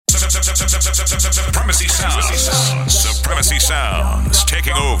Supremacy Sounds. Supremacy Sounds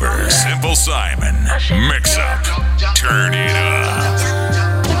taking over. Simple Simon. Mix up. Turn it up.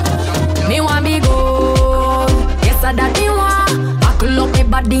 Me want be good. Yes, I that me want. Buckle up me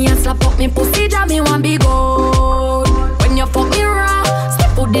body and slap up me pussy. That me want be good. When you fuck me raw,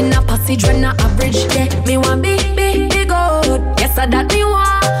 step out in a passage when I average. Yeah, me want be good. Yes, I that me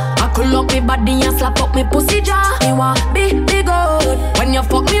want. Buckle up me body and slap up me pussy jaw. Me want be good. When you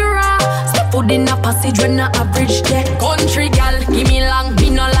fuck me raw, step out in a passage when I average. Yeah, country gal, give me long, me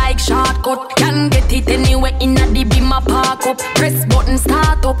no like shortcut. Can get it anywhere in a the beam a park up. Press button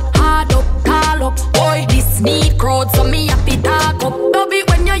start up, hard up, call up. Boy, this need crowd, so me happy talk up. Love it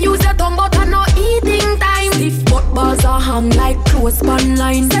when you use your tongue, but I no eating time. Stiff butt balls are hung like close span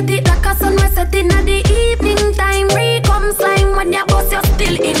line. Set it like a sunrise, set in at the evening time. Free come slime when you bust, you're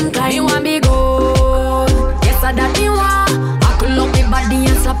still inclined. You want me good? Yes, I that me want. Buckle up me body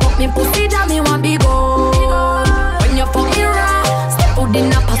and slap up me pussy, that me want be good. When you fuck me raw, step out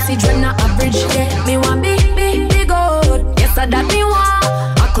in a passage when I average. Yeah, me want be good. Yes, I that me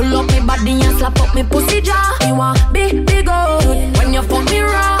want. Buckle up me body and slap up me pussy jaw. Me want be good. When you fuck me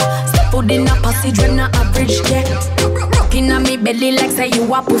raw, step out in a passage when I average. Yeah, rocking on me belly like say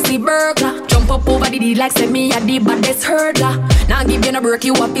you a pussy burglar. Jump up over the D like say me a the baddest hurdler. Now give you no break,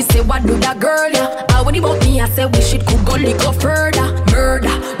 you happy say what do that girl, yeah. I worry about me, I say we shit could go little further.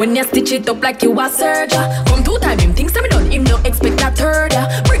 Murder, when you stitch it up like you a surgeon. Come 2 times, him thinks I me done, him no expect a third,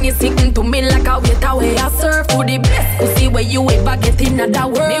 yeah. Bring it sitting to me like a waiter where I serve. For the best pussy where you ever get in that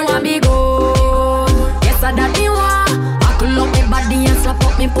world. Me want be good, yes I that me want. Buckle up me body and slap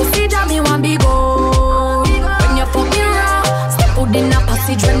up me pussy, that me want be good. When you fuck me raw, step out in a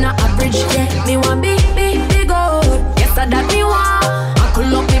passage when I average, yeah. Me want be good, yes I that me want.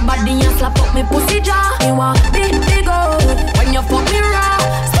 Buckle up me body and slap up me pussy jaw. Me want be good. When you fuck me raw,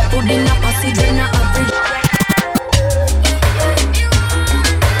 step out in a passage when I average.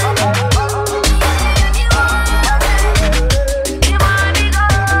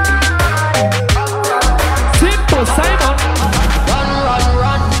 Simple Simon. Run, run,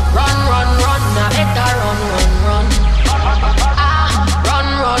 run, run, run, run. Now better run, run, run. Run,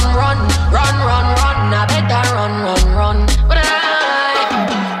 run, run, run, run, run. Now better run, run, run. But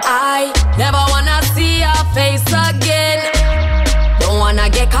I never wanna see your face again. Don't wanna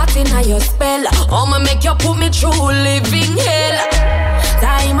get caught in your spell. I'ma make you put me through living hell.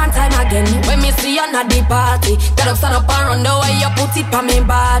 Time and time again, when me see you at the party, get up, stand up and run the way you put it on me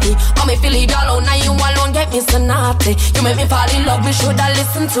body. Oh, me feel it all out, now you alone get me so naughty. You make me fall in love, me shoulda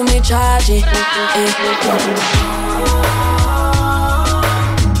listen to me charge it.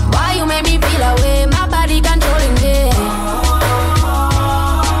 Why you make me feel away, my body controlling me.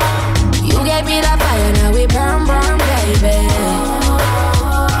 You gave me that fire, now we burn, burn, baby.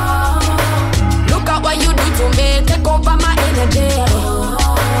 Look at what you do to me, take over my energy.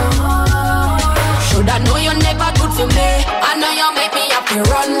 I know you're never good for me. I know you make me happy.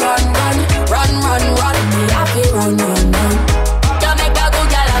 Run, run, run, run, run, run. Me happy. Run, run, run. You make a good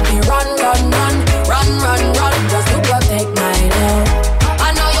girl happy. Run, run, run, run, run, run. Just to protect my love.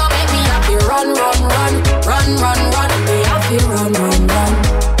 I know you make me happy. Run, run, run, run, run, run. Me happy. Run, run, run.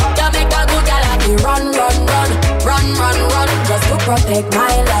 You make a good girl happy. Run, run, run, run, run, run. Just to protect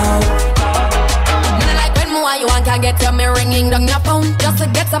my love. You want can get your me ringing down your phone. Just to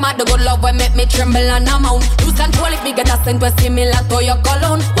get some of the good love when make me tremble and amount. Lose control if me get a scent with similar to your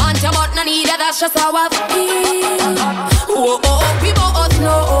cologne. Want your but no need it, that's just how I feel. Oh, oh, oh, people us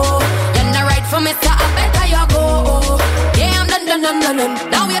know. You're not right for me, so I better you go. Yeah, I'm done, done, done, done, done.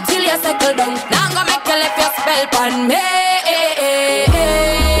 Now wait till you settle down. Now I'm gonna make you left your spell on me.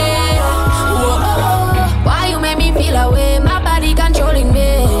 Oh, oh, why you make me feel away? My body controlling me.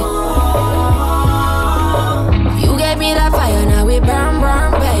 Me that fire, now we burn,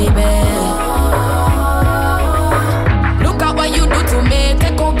 burn, baby. Look at what you do to me,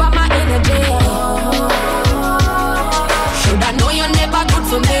 take over my energy. Should I know you're never good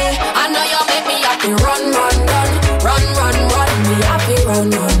for me? I know you make me happy. Run, run, run, run, run, run. Me happy,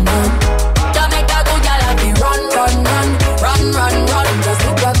 run, run, run. You make a good girl happy. Run, run, run, run,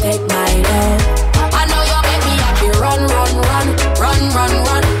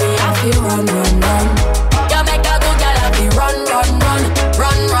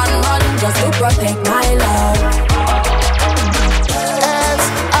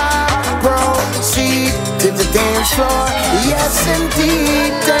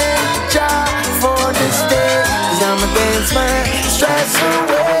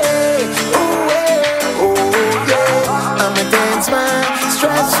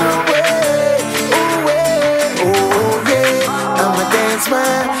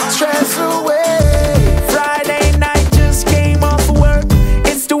 stress away. Friday night just came off work.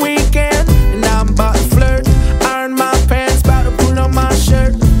 It's the weekend and I'm about to flirt. Iron my pants, about to pull on my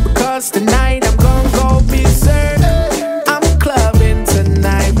shirt. Because tonight I'm gonna go berserk. I'm clubbing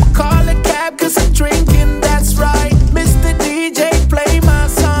tonight. Call a cab cause I'm drinking, that's right. Mr. DJ, play my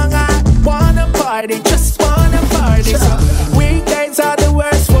song. I wanna party, just wanna party. So weekdays are the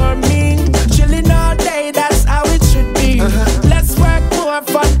worst for me. Chilling all day, that's how it should be. Let's work more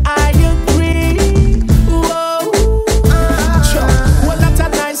fun, I agree. Whoa. Well, that's a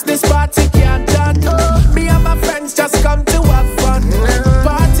nice, this party can't done. Me and my friends just come to have fun.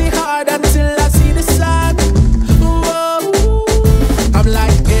 Party hard until I see the sun. Whoa. I'm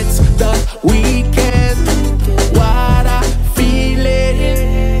like, it's the weekend. What I feel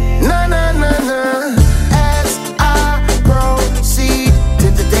it. Na na na na. As I proceed to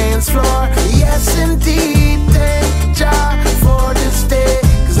the dance floor, yes indeed, thank Jah for this day.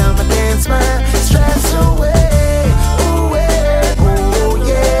 Cause I'm a dance man, stress away. Ooh, yeah, oh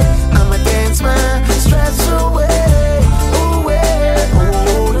yeah. I'm a dance man, stress away. Ooh, yeah,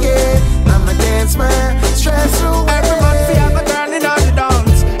 oh yeah. I'm a dance man, stress away. Everybody have a girl in all the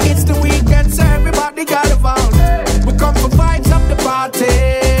dance. It's the weekend, so everybody got a bounce. We come for vibes of the party.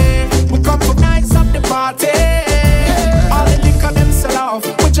 We come for nights of the party. All the liquor them sell off.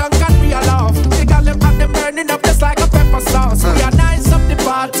 We drunk and we all off. They got them and them burning up just like a pepper sauce. We are nights of the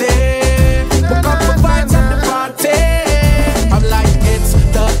party. We come for vibes of the party. I'm like, it's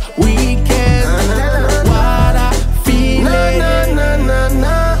the weekend. What I feel it. Na, na, na,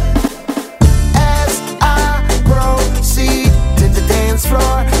 na. As I proceed to the dance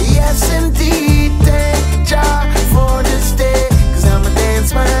floor, yes indeed, thank Jah for this day. Cause I'm a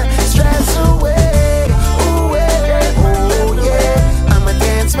dance man, stress away. Ooh, yeah, oh yeah. I'm a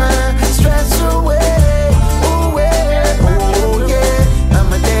dance man, stress away. Ooh, yeah, oh yeah.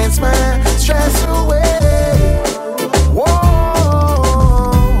 I'm a dance man, stress away. Whoa,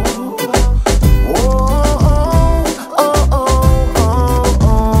 whoa, oh, oh, oh,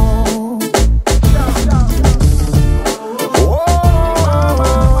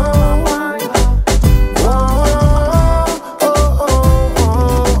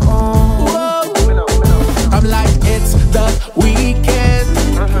 oh. I'm like, it's the weekend.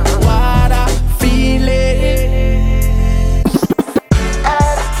 What I feel it.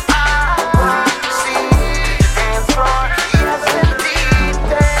 As I see the dance floor, yes indeed,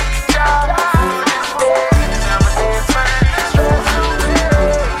 thank God for this day. I'm a dance man, stress away.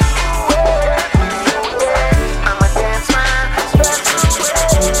 I'm a dance man,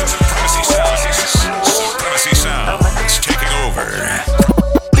 Supremacy Sounds taking over.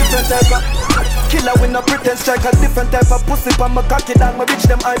 Different type of killer with no pretend striker. Different type of pussy pa my cocky down, my bitch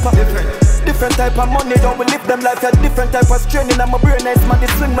them hyper. Different type of money, don't we live them life. Yeah, different type of straining, and my brain nice man, they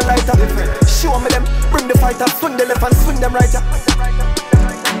swing my lighter. Show me them, bring the fighter, swing the left and swing them right.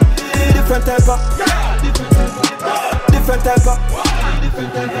 Different type of, different type of.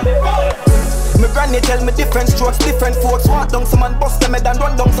 My granny tell me different strokes, different folks. Walk down some man bust them head and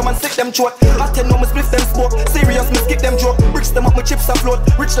run down some man sick them throat. I tell no me split them smoke. Serious me skip them joke. Bricks them up, my chips afloat.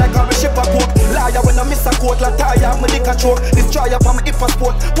 Rich like how we ship a coke. Liar when I miss a quote. Like tire, my liquor choke. Destroyer for my hip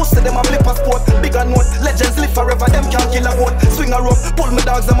sport. Pussy them a flip a sport. Bigger note, legends live forever. Them can't kill a goat. Swing a rope, pull me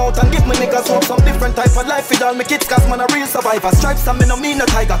dogs them out and give me niggas hope. Some different type of life with all my kids, cause man a real survivor. Stripes and me no mean a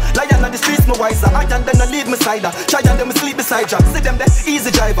tiger. Lion on the streets me wiser. I and then I lead me cider. Try and them sleep beside ya. See them there, easy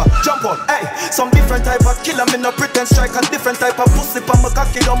driver. Jump on, hey. Some different type of killer, me no pretend striker. Different type of pussy pa my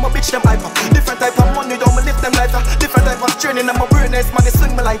cocky down, my bitch them hyper. Different type of money down, me lift them lighter. Different type of training, and my brain nice man, they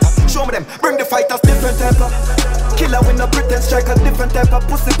swing me lighter. Show me them, bring the fighters. Different type of killer, we no pretend striker. Different type of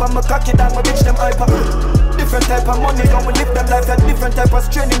pussy pa my cocky down, my bitch them hyper. Different type of money down, we lift them lighter. Different type of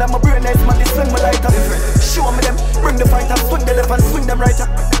training, and my brain nice man, they swing me lighter. Show me them, bring the fighters. Swing the left and swing them right.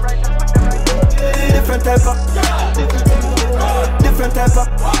 Different type of, different type of.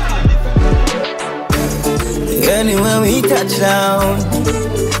 Anywhere we touch down,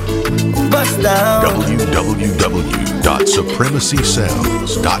 bust down.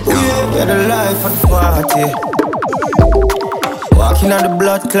 www.supremacysounds.com. We're the life of the party. Walking on the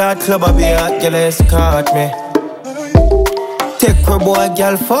blood clot club, I be hot, girl, escort me. Take her boy,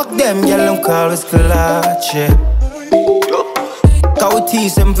 girl, fuck them, girl, them call us clutch, yeah. Cause we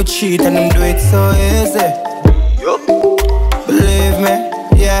tease them for cheat and them do it so easy. Believe me,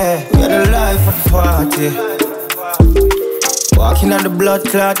 yeah, we're the life of the party. Walking on the blood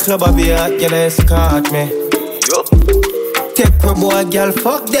clot club, I be hot, girl, escort me. Take her boy, girl,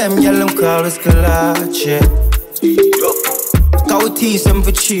 fuck them, girl, them call us clutch, yeah. Cause we tease them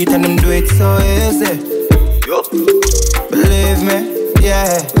for cheat and them do it so easy. Believe me,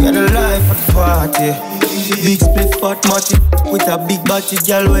 yeah. We got the life of the party. Big split fat matty with a big body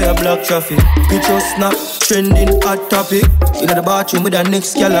girl where a block traffic. Picture snap, trending hot topic. In the bathroom with the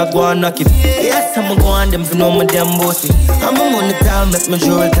next girl I go and knock it. Yes, I'ma go on them for no my damn bossy. I'm a money time, make my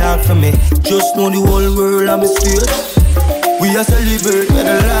jewel talk for me. Just know the whole world I'm a straight. We are celebrate with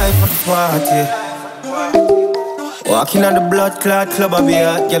the life of the party. Walking on the blood clot club, I be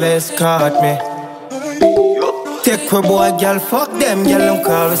hot, girl escort me. Take her boy, girl, fuck them, girl, them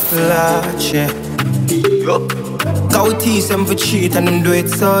call us clutch, yeah. Cause we tease them for cheat and them do it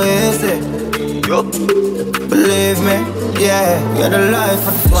so easy. Believe me, yeah, you're the life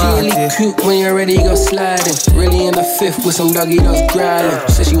of the party. She really cute when you're ready, go sliding. Really in the fifth with some doggy dogs grinding.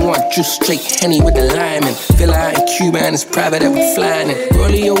 Says she want juice straight Henny with the lime in. Feel out in Cuba and it's private that we flying in.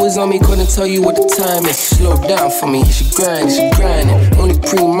 Rollie always on me, couldn't tell you what the time is. Slow down for me, she grinding. Only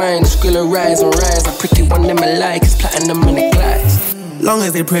pre-mine, Skrilla rise and rise. I prick it one them I like, it's platinum in the glass. Long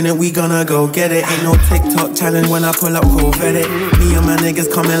as they print it, we gonna go get it. Ain't no TikTok challenge when I pull up COVID it. Me and my niggas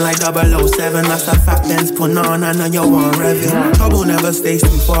coming like 007. That's a fat Benz put on, I know you want rev it. Trouble never stays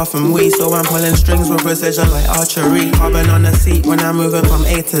too far from we, so I'm pulling strings with precision like archery. Carbon on the seat when I'm moving from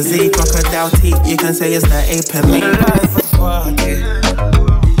A to Z. Crocodile teeth, you can say it's the ape in me. Life of party.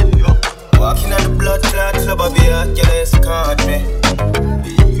 Walking on the blood clot club, I be hot, girl escort me.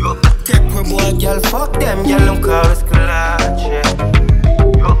 Take her boy, girl, fuck them, girl, them call us clutch, yeah.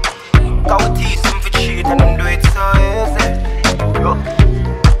 Cause we tease them for cheat and them do it so easy.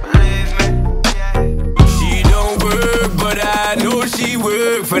 Believe me, yeah. She don't work, but I know she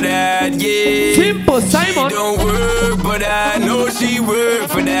work for that, yeah. Simple, Simon. She don't work, but I know she work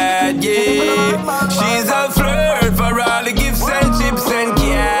for that, yeah. She's a flirt for all the gifts and chips and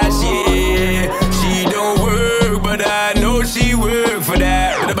cash, yeah. She don't work, but I know she work for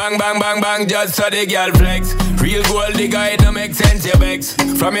that. With a bang, bang, bang, bang, just so the girl flex. Real gold digger, it don't make sense, you vex.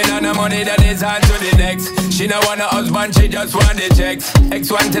 From it on the money that is hard to the next. She don't want a husband, she just want the checks.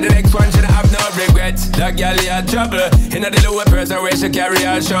 X1 to the next one, she don't have no regrets. That girl had trouble, in the lower person where she carry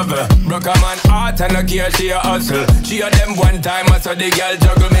a shovel. Broke a man heart and no care, she a hustle. She a them one time, I saw the girl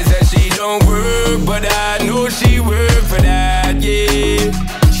juggle. Me say she don't work, but I know she work for that, yeah.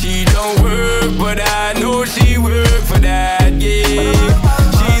 She don't work, but I know she work for that, yeah.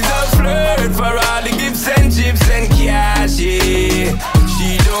 She's a flirt for all the gifts and chips and cash, yeah.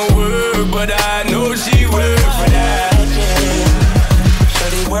 She don't work, but I know she work for that, yeah.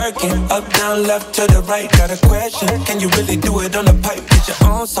 Shorty working, up, down, left, to the right. Got a question, can you really do it on the pipe? Get your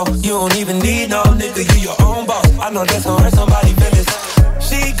own soul, you don't even need no nigga, you your own boss. I know that's gonna hurt somebody feelings.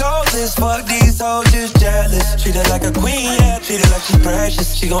 She goes as fuck, these hoes just jealous. Treat her like a queen, yeah, treat her like she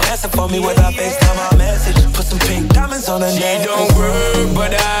precious. She gon' answer for me with her FaceTime my message. Put some pink diamonds on her neck. She don't work,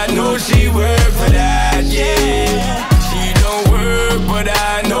 but I know she work for that, yeah. She don't work, but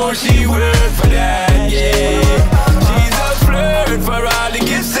I know she work for that, yeah. She's a flirt for all the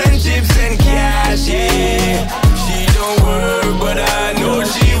gifts and chips and cash, yeah. She don't work, but I know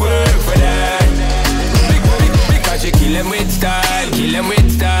she work for that. Because she kill him with style, kill him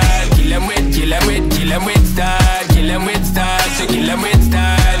with style, kill him with style, kill him with style, she kill him with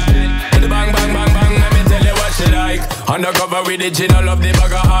style. Bang, bang, bang, bang, let me tell you what she like. Undercover with the chin, I love the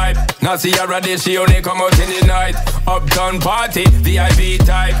bag of hype. Now see her ready, she only come out in the night. Uptown party, VIP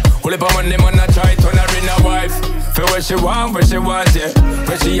type. Pull up on Monday, man, I try, turn her in a wife. For what she want, yeah.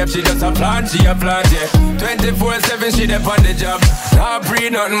 When she up, she just a plant, yeah. 24/7, she dep on the job. Not pre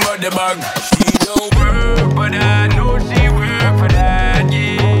nothing but the bag. She don't work, but I know she work for that,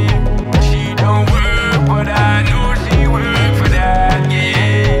 yeah. She don't work, but I know she work for that,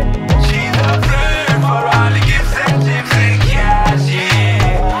 yeah. She's a flirt for all the gifts and chips and cash,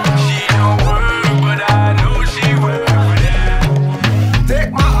 yeah. She don't work, but I know she work for that.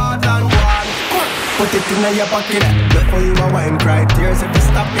 Take my heart and one, put it in your pocket. Look for you a wine, cry tears if you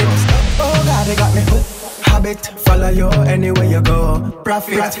stop it. Oh God, they got me hooked. Habit, follow you anywhere you go.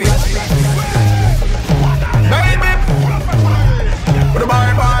 Profit. Baby, put a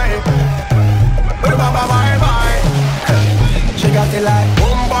bye. Put a bye. She got it like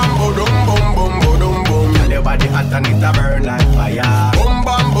boom, bam, boom, boom, boom, boom, boom. Tell your body hot and it a burn like fire. Boom,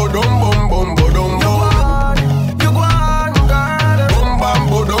 bam, boom, boom, boom, boom, boom. You go on, girl. Boom, bam,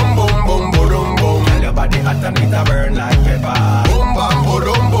 boom, boom, boom, boom, boom. Tell your body hot and it a burn like pepper. Boom, bam, boom,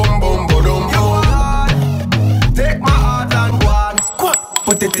 boom, boom, boom. Take my heart and go on.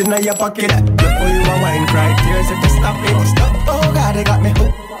 Put it in your pocket. Look for you a wine, cry tears if you stop it. Oh God, they got me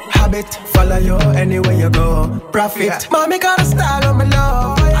hooked. Habit, follow you anywhere you go. Profit, mommy got a style on me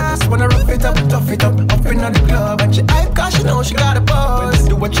love. I boss. Wanna rough it up, tough it up in the club. And she hype cause she know she got a buzz.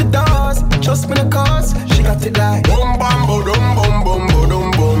 Do what she does, trust me the cause. She got it like boom, bam, boom, boom, boom,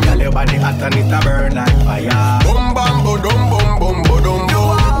 boom, boom. Tell your body hot and it a burn like fire. Boom, bam, boom, boom, boom, boom, boom.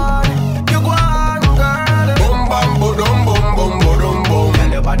 You go on, girl. Boom, bam, boom, boom, boom, boom, boom.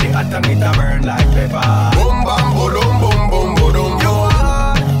 Tell your body hot and it a burn like pepper. Boom, bam, boom, boom, boom, boom. You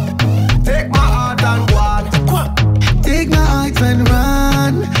want take my heart and go on. Take my heart and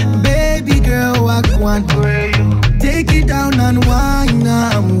run, baby girl, walk one. Take it down and wine,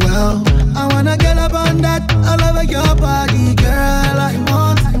 I'm well. I wanna get up on that. I love your body, girl. I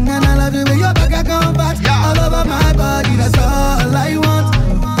want, and I love you when your back I come back. All over my body, that's all I want.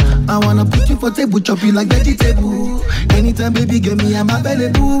 I wanna put you for table, chop you like vegetable. Anytime, baby, get me, I'm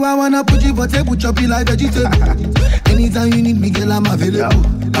available. I wanna put you for table, chop you like vegetable. Anytime you need me, girl, I'm available.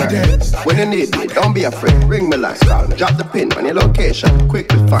 When you need me, don't be afraid. Ring me like call me. Drop the pin on your location.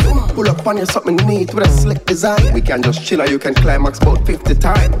 Quick with fun. Pull up on you something neat with a slick design. We can just chill or you can climax about 50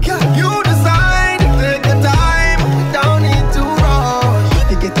 times. You decide, take your time. Don't need to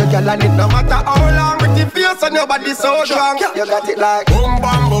rush. You get your girl and it no matter how long. Pretty face and your body so strong. You got it like boom,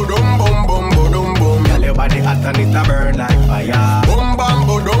 bam, boom, boom, boom, boom, boom, boom. Girl, your body hot and it a burn like fire. Boom, bam,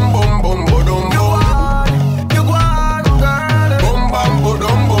 boom, boom, boom, boom, boom. You go on, girl. Boom, bam, boom,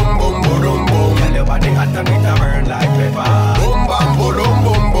 boom, boom, boom, boom. Girl, your body hot and it a burn like pepper. Boom, bam, boom,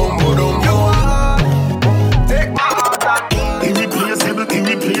 boom, boom, boom. You want take my heart and irreplaceable,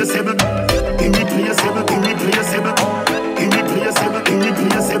 irreplaceable, irreplaceable, irreplaceable, irreplaceable,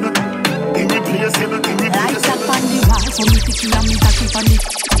 irreplaceable, irreplaceable, irreplaceable. Lights up on the wall, so me picky and me tacky for me.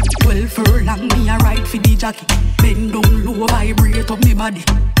 12 furlong, me a ride for the jockey. Bend down low, vibrate up me body.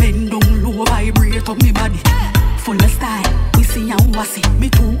 Bend down low, vibrate up me body. Full of style, we see and wassy. Me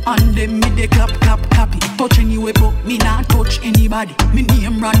two and them, me they clap, clap, clappy. Touch anyway, but me not touch anybody. Me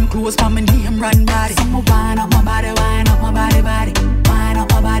name run close, but me name run body. So me wind up my body, wind up my body, body. Wind up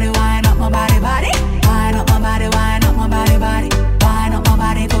my body, wind up my body, body. Wind up my body, wind up my body, body. Wind up my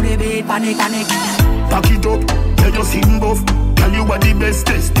body to the beat, panic, panic. Back it up, tell you sing buff. Tell you what the best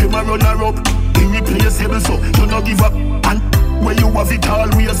test, them a run her up. Irreplaceable, so you no give up. And where you have it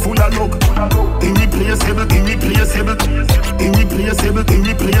always full of luck. Irreplaceable, irreplaceable, irreplaceable,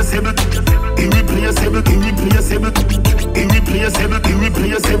 irreplaceable, irreplaceable, irreplaceable, irreplaceable,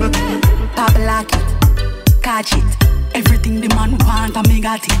 irreplaceable. Pop lock it, catch it. Everything the man want, I me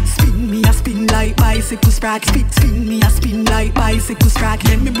got it. Spin me a spin like bicycle sprocket. Spin me a spin like bicycle sprocket.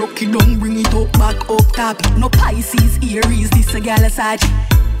 Then me broke it down, bring it up, back up, top it. No Pisces, Aries, this a gal a Sag.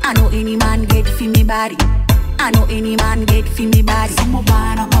 I know any man get fi me body. I know any man get fi me body. So me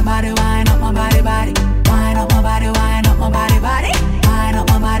wind up my body, wind up my body, body. Wind up my body, wind up my body, body. Wind up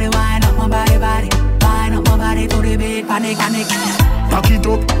my body, wind up my body, body. Wind up my body to the beat, panic, panic. Back it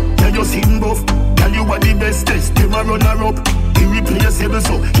up, tell you sing buff. Tell you what the best test, them a run her up. Irreplaceable,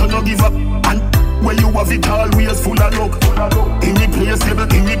 so you no give up. And where you have it always full of luck. Irreplaceable,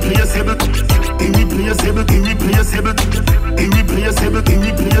 irreplaceable, irreplaceable, irreplaceable, irreplaceable,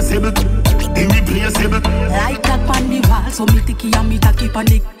 irreplaceable, irreplaceable. Like that on the wall, so me ticky and me tacky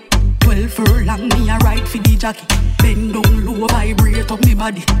panic. 12 furlong, me a ride for the jockey. Bend down low, vibrate up me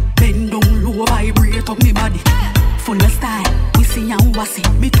body. Bend down low, vibrate up me body. Full of style, we see and wassy.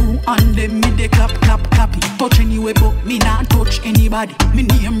 Me two and them, me they clap, clap, clappy. Touch anyway, but me not touch anybody. Me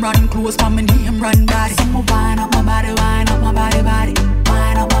name run close, but me name run body. So me wind up my body, wind up my body, body.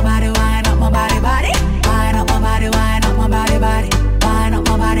 Wind up my body, wind up my body, body. Wind up my body, wind up my body, body. Wind up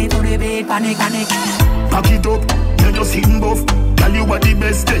my body to the beat, panic, panic. Back it up, tell you sing buff. Tell you what the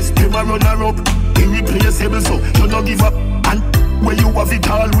best test, them a run her up. Irreplaceable, so you no give up. And where you have it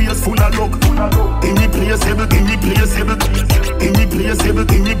always full of luck. Irreplaceable, irreplaceable, irreplaceable,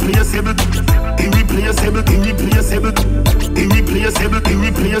 irreplaceable, irreplaceable, irreplaceable, irreplaceable, irreplaceable,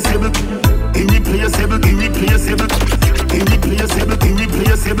 irreplaceable, irreplaceable, irreplaceable,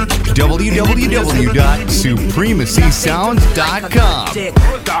 irreplaceable.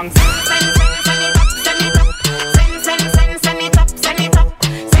 www.supremacysounds.com.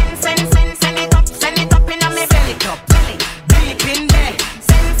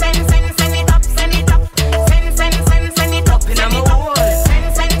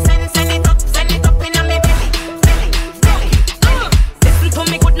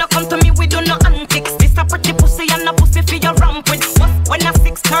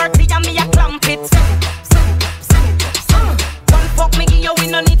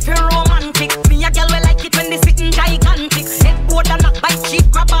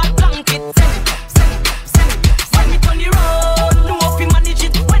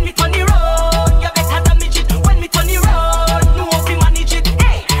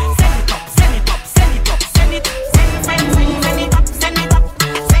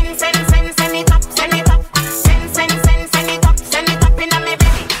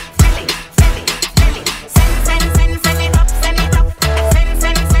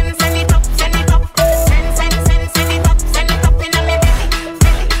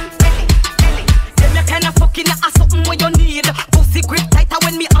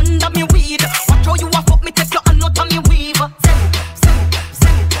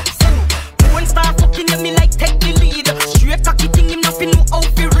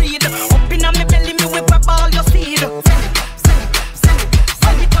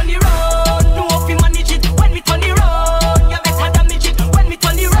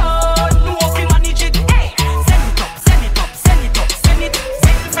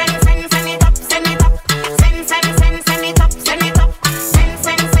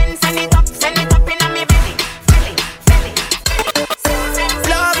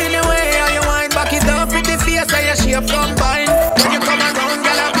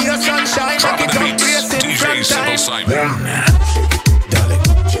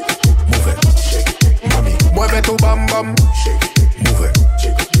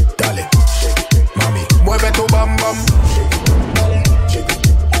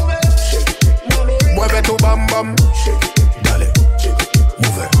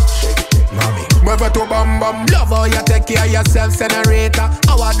 take care of yourself, generator.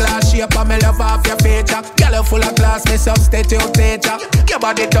 Hourglass shape and me love off your feature. Girl, you full of class, me substitute teacher. Your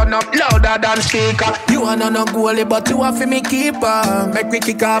body turn up louder than speaker. You are no goalie, but you are for me keeper. Make me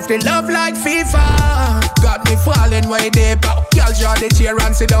kick off the love like FIFA. Got me falling way deeper. Girl, draw the chair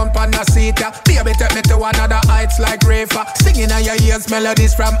and sit down on the seat. Baby, take me to another heights like Rafa. Singing on your ears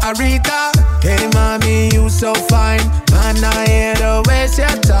melodies from Aretha. Hey, mommy, you so fine. I'm not here to waste your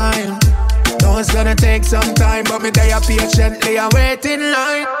time. Know it's gonna take some time, but me there patiently and wait in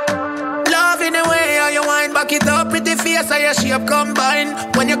line. Love in the way how you wind, back it up with the face how your shape combine.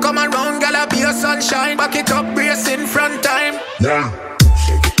 When you come around, girl, I'll be your sunshine. Back it up, brace in front time. Yeah.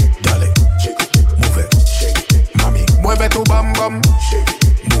 Shake it, darling, shake it, move it, shake it, mommy, mueve tu bam bam, shake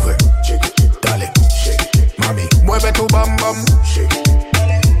it, move it, shake it, darling, shake it, mommy, mueve tu bam bam, shake it,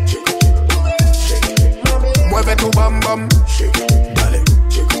 shake it, shake it, mueve tu bam bam, shake it, darling,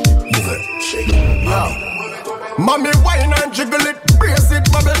 shake it, move it, shake it, mommy, wine and jiggle it, brace it,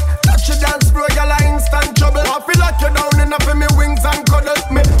 bubble. Touch your dance floor, girl, I instant trouble. I feel like you're down enough for me wings and cuddle.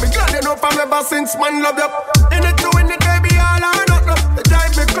 Me glad enough I'm ever since man love you. In it, doing it, baby, all or nothing. It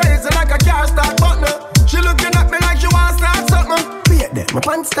drive me crazy like a car start button. She looking at me like she wants to start something. Wait there, my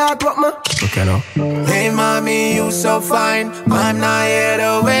pants start what, man? Okay, now. Hey, mommy, you so fine. I'm not here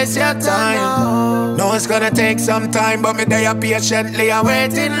to waste your time. Know it's gonna take some time, but me there patiently and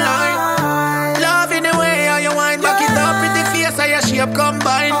wait in line. Love in the way how you wind, back it up with the face how your shape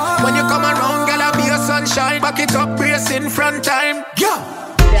combine. When you come around, girl, I'll be your sunshine. Back it up, brace in front time. Yeah.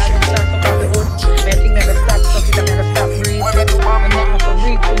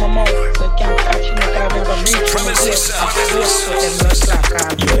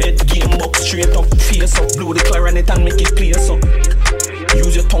 Your head game up, straight up, face up. Blow the clarinet and make it clear so.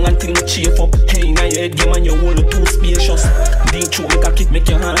 Use your tongue until you chafe up. Hey, now your head game and your whole too spacious. Deep through make a kick, make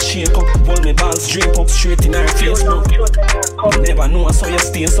your hands shake up. Roll me balls, drape up, straight in her face, bro. You never know I saw you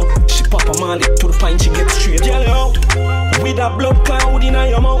stay so. She pop a molly to the pint, she get straight. Girl, you out with a blood cloud in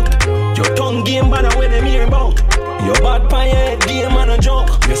your mouth. Your tongue game better when them hear about. Your bad pan your head game and a joke.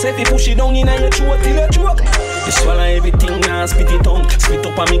 You say if you push it down in your throat till you choke. You swallow everything now, spit it out. Spit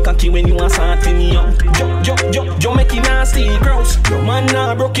up on me cocky when you want something me up. You make it nasty, gross. Your man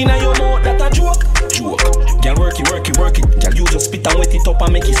now broke in your mouth, that a joke. Girl, work it. Girl, you just spit and wet it up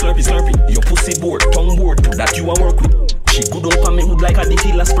and make it slurpy. Your pussy board, tongue board, that you a work with. She good up on me hood like a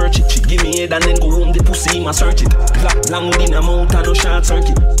detailer spurch it. She give me head and then go home, the pussy ma search it. Black long in a mouth and no short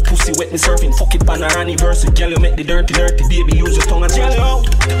circuit. Pussy wet me surfing, fuck it pan her anniversary. Girl, you make the dirty, baby, use your tongue and tell you out.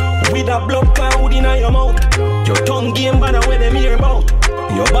 With a blood cloud in your mouth. Your tongue game better when them hear about.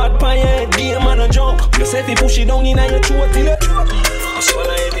 Your bad pan your head game and a joke. You say if you push it down in your throat till you choke. You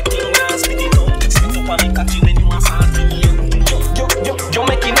swallow everything now, spit it out. Spit up on me cocky when you want something me up. You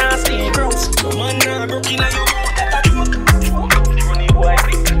make it nasty, gross. Your man now broke in your mouth, that a joke.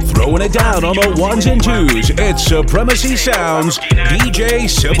 Throwing it down on the ones and twos, it's Supremacy Sounds, DJ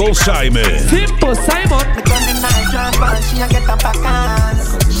Simple Simon. Simple Simon. She a get a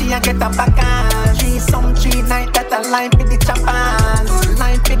backhands. She a get a backhands. She some 3 night that a line for the champans.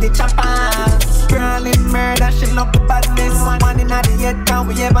 Line for the champans. Girl in murder, she love the badness. One in the head, can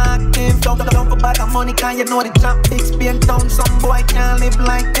we ever active? Don't for bag of money, can you know the jump big spin down? Some boy can't live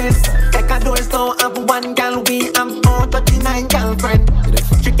like this. Take a doors, don't have one girl, we have 39 girlfriend.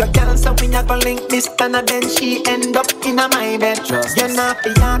 Trick your girl, so we a go link this and then she end up in a my bed. You're not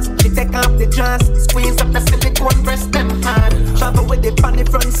the ass, she take off the dress, squeeze up the silicone breast, them hard. Travel with it on the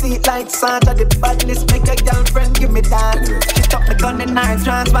front seat like Santa, the badness make a girlfriend give me that. She tuck the gun in her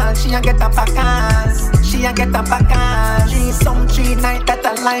dress while she a get a backhands. She a get a backhands. She some 3 night that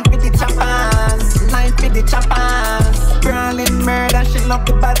a line for the champans. Line for the champans. Girl in murder, she love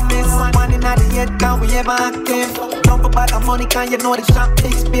the badness. One in the head, can we ever active? Don't for bag of money, can you know the shop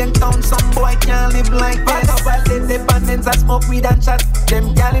Spain town, some boy can't live like this. Well, they dependents, I smoke weed and chat.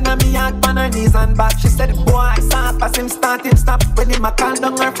 Them gal in a me yard, on her knees and back. She said the boy saw pass him starting stop. When him a call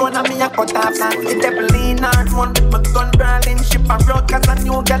down her phone and me a cut off. And the devil in her one with my gun brawling. Ship a road cause a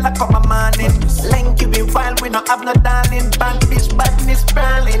new gal a come a morning. Lanky be wild, we no have no darling. Bad bitch, badness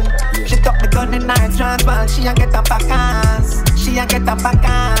brawling. She tuck the gun in her trance while she a get a backhands. She a get a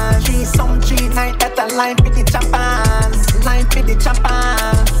backhands. She some 3 night that a line for the champans. Line for the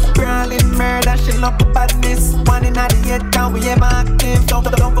champans. Girl in murder, she love the badness. One in the head, can we ever active? Don't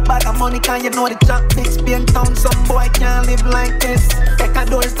for bag of money, can you know the jump big Spain town? Some boy can't live like this. Take a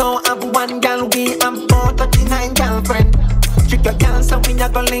doors, don't have one girl, we have 39 girlfriend. Trick your girl, so we a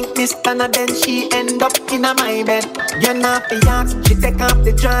go link this and then she end up in a my bed. You're not the axe, she take off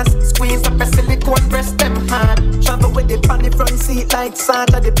the dress, squeeze up a silicone breast them hard. Travel with it on the front seat like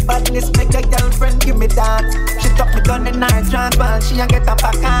Santa. The badness make a girlfriend give me that. She tuck me gun in her trance while she a get a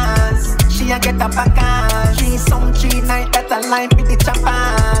packers. She a get a packers. She some 3 night that a line for the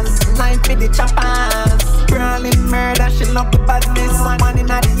champers. Line for the champers. Girl in murder, she love the badness. Man in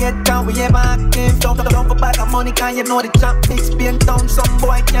the head, can we ever active? Don't for bag of money, can you know the chap big spin down. Some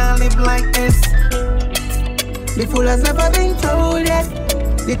boy can't live like this. The fool has never been told yet.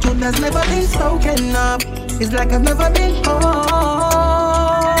 The truth has never been spoken of. It's like I've never been home.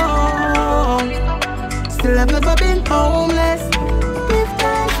 Still I've never been homeless. Give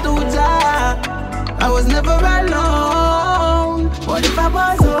thanks to Jah, I was never alone. What if I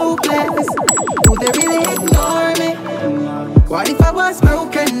was hopeless? Would they really ignore me? What if I was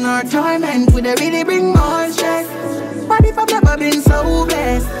broken or torment? Would they really bring more stress? What if I've never been so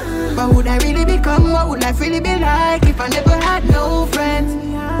blessed? But would I really become? What would life really be like if I never had no friends?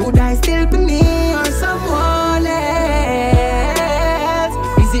 Would I still be me or someone else?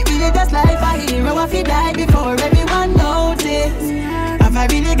 Is it really just life a hero if he died before everyone noticed? Have I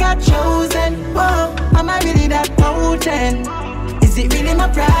really got chosen? Whoa, am I really that potent? Is it really my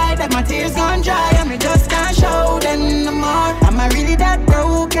pride that my tears gone dry and me just can't show them no more? Am I really that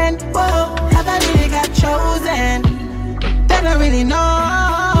broken? Whoa, have I really got chosen? They don't really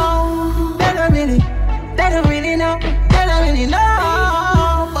know. They don't really know. They don't really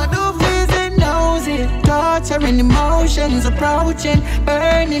know. But who feels it knows it. Torturing emotions approaching,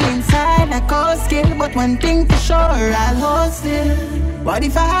 burning inside like cold skin. But one thing for sure, I'll hold still. What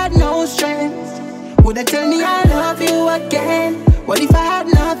if I had no strength? Would they tell me I love you again? What if I had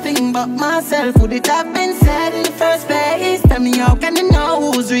nothing but myself? Would it have been said in the first place? Tell me how can you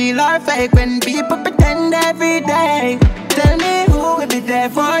know who's real or fake when people pretend every day? Tell me who will be there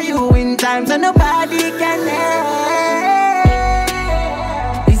for you in times when nobody can help.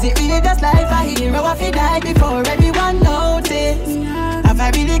 Is it really just life a hero if he died before everyone noticed? Have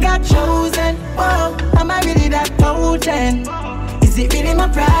I really got chosen? Oh, am I really that potent? Is it really my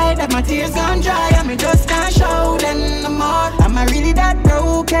pride that my tears gone dry and me just can't show them no more? Am I really that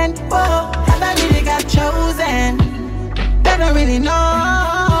broken? Whoa, have I really got chosen? They don't really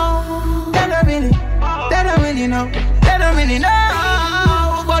know. They don't really know. They don't really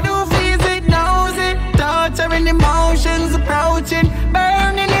know. But who feels it knows it. Torturing emotions approaching,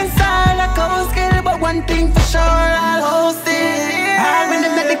 burning inside like cold skill. But one thing for sure, I'll host it. I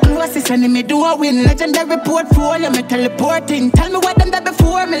remember the closest enemy do a win. Legendary portfolio, me teleporting. Tell me what them did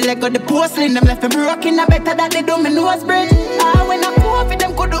before me leg of the porcelain. Them left me broken, I better that they do me nose bridge. When I go for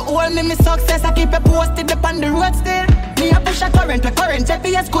them could hold me success. I keep it posted up on the road still. Me a push a current, a current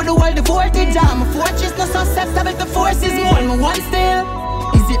GPS could hold the voltage. I'm a fortress, no susceptible to forces. More me one still.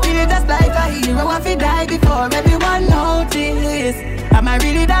 Is it really just like a hero if he die before everyone notice? Am I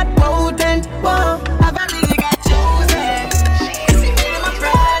really that potent? Whoa, have I really got chosen? Is it really my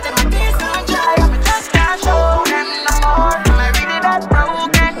pride that my tears don't dry? I just can't show them no more. Am I really that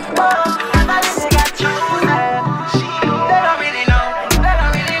broken? Whoa, have I really got chosen? They don't really know. They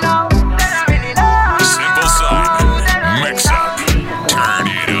don't really know. They don't really know. Simple Simon, mix up, turn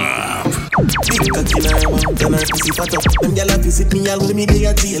it up. Big cocky in her mouth and her pussy fat up. Them gyal a visit me all with me day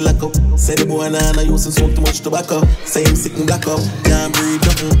a jail lock up. Say the boy nah used to smoke too much tobacco. Say him sick and black up, can't breathe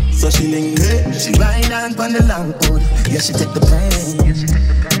nothing. So she linger. She ride on the long hood. Yeah, she take the pain.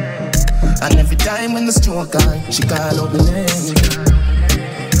 And every time when the stroke on, she call out the name.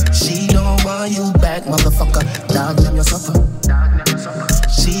 She don't want you back, motherfucker. Dog, them you suffer.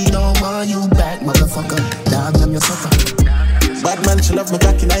 She don't want you back, motherfucker. Dog, them you suffer. Bad man, she love me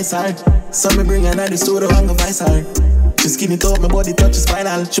cocky nice hard. So me bring her to the studio and go vice hard. She skin it up, my body touches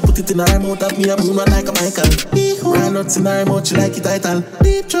spinal. She put it in her mouth, have me a moon like a Michael. Run nuts in her mouth, she like it title.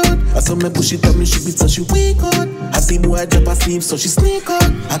 Deep throat, I saw me push it up, me ship it so she weak out. I see boy drop asleep, so she sneak out.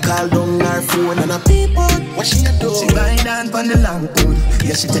 I call down her phone and I peep out. What she a do? She ride on the long hood.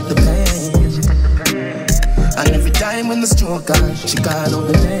 Yeah, she take the pain. And every time when the stroke on, she call out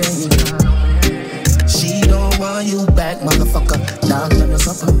the name. She don't want you back, motherfucker. Dog, them you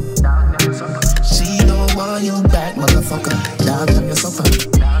suffer. She don't want you back, motherfucker. Dog, them you suffer.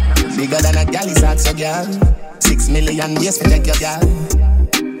 Bigger than a gal is ask your girl. 6 million ways to take your girl.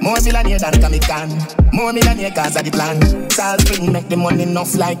 More millionaire than Kamikan. More millionaire cause of the plan. Salt spring make the money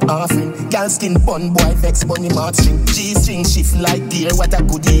enough like offering. Girl skin bun, boy vex bunny mouth string. G-string shift like deer, what a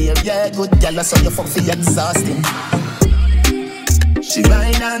good year. Yeah, good girl, so you fuck for exhausting. She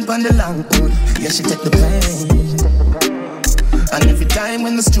ride on the long hood. Yeah, she take the pain. And every time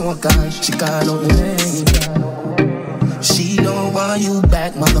when the stroke on, she call out the name. She don't want you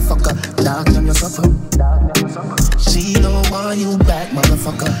back, motherfucker. Dog, damn your supper. She don't want you back,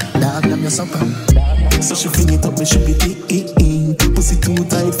 motherfucker. Dog, damn your supper. So she fling it up, me should be eating. Pussy too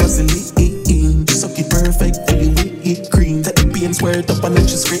tight for silly. Suck it perfect till you eat cream. Take the pain, swear it up and let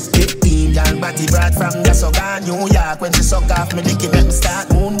you scrape it in. Girl body brought from Dancehall, New York. When she suck off me dick, it make me start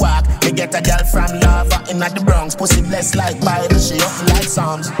moonwalk. Me get a girl from Lava in the Bronx. Pussy blessed like Bible, she up like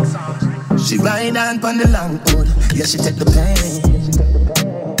Psalms. She ride on the long hood, yeah she take the pain.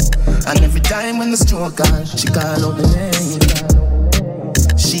 And every time when the stroke on, she call out the name.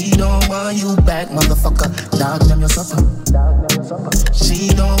 She don't want you back, motherfucker. Dog, damn your supper. She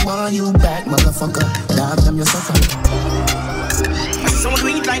don't want you back, motherfucker. Dog, damn your supper. Some do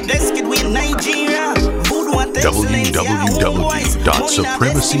it like this, kid, we in Nigeria.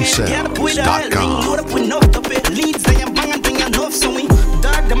 www.supremacysounds.com. Leads, they am banging, thing enough, so we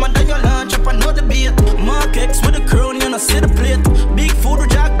dog them under your lunch up another beat. Mark X with a crown, you know, see the plate. Big food with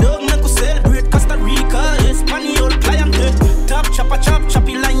Jack Dog, make us celebrate. Costa Rica, Espanol, clientele. Top chopper,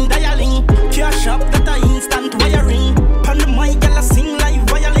 choppy line, dialing. Cash up, that a instant wiring. Pan the mic, girl, I sing like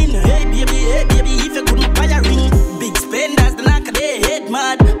violin. Hey, baby, if you couldn't buy a ring. Big spenders, the knock of their head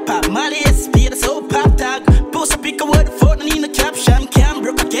mad. Pop Molly, speed, so pop tag. Post a pick a word for the in the caption. Can't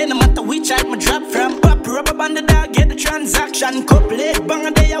broke again, no matter which side my drop from. Pop rubber band the dog, get the transaction. Couple bang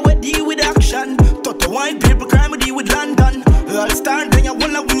a day, I would deal with action. Toto white people crime, deal with London. All star, then you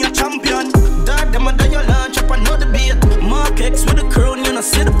wanna win your champion. Dog them under your lunch up another beat. Mark X with a crown, you know,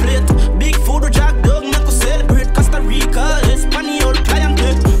 see the plate. Big food with Jack Dog, make us celebrate. Costa Rica, Espanol,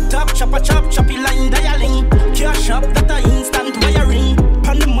 clientele. Top chopper, choppy line, dialing. Cash up, that a instant wiring.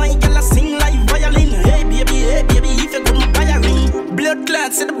 Pan the mic, girl, I sing like violin. Hey, baby, if you couldn't buy a ring. Blood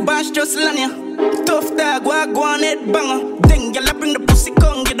clots, see the bash just land ya. Tough dog, go on head banger. Then girl, I bring the pussy,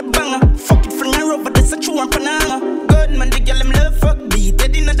 come get the banger. Fuck it, fling her over, that's a true and banana. Good man, the girl, them love fuck beat.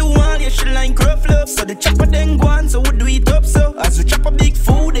 Dead in the wall, yeah, she like rough love. So the chopper then go on, so we do it up so. As we chop a big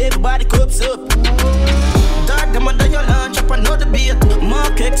food, everybody cups up. Dog, them under your lunch, chop another beat.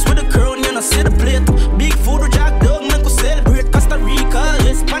 Mark X with a crown, you know, see the plate. Big food with Jack Dog, make us celebrate. Costa Rica,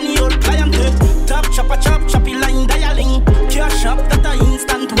 Espanol, clientele. Top chopper, choppy line, dialing. Cash up, that a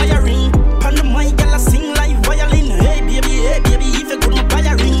instant wiring. Pan the mic, girl, I sing like violin. Hey, baby, if you couldn't buy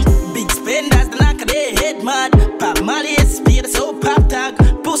a ring. Big spenders, the knock of their head mad. Pop Molly, speed, so pop tag.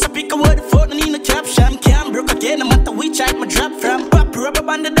 Post a pick a word for the in the caption. Can't broke again, no matter which side my drop from. Pop rubber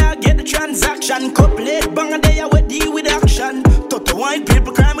band the dog, get the transaction. Couple bang a day, I would deal with action. Toto white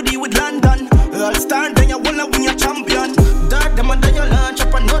people crime, deal with London. All star, then you wanna win your champion. Dog them under your lunch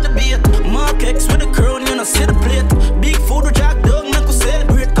up another beat. Mark X with a crown, you know, see the plate. Big food with Jack Dog, make us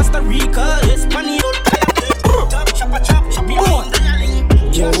celebrate. Costa Rica, Espanol, top chopper, choppy line, dialing.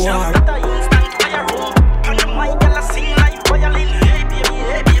 Cash up, that a instant wiring. Pan the mic, girl, I sing like violin. Hey,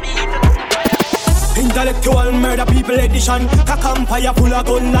 baby, Intellectual murder people edition. Cock empire full of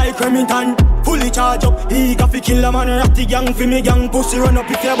gun like Remington. Fully charge up, eager fi kill a man. Ratty gang fi me gang, pussy run up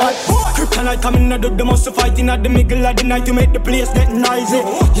if you bad. Kryptonite coming out of the muscle fighting at the middle of the night to make the place get noisy.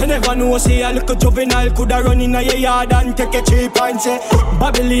 You never know, say a little juvenile coulda run in a your yard and take a cheap and say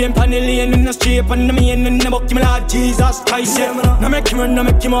Babylon, Panellian in the street and the man in the buck him like Jesus Christ. No make him run, no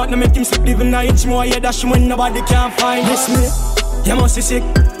make him out, no make him sleep even an inch more. Yeah, dash him when nobody can find this me. You must be sick.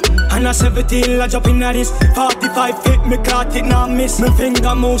 And a 17, I jump in at this 45 feet, me caught it, now miss. Me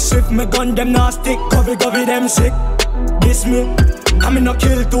finger move swift, me gun them now stick. Covey, them sick. This me, I me no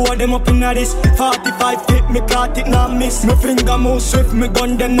kill two of them up in at this 45 feet, me caught it, now miss. Me finger move swift, me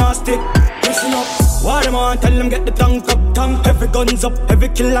gun them now stick. Listen up, what them on, tell them get the tank up. Tank, every guns up, every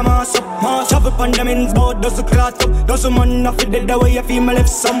killer mass up. Mass up on them ins, bout does the clot up. Does the man off it dead the way you feel my left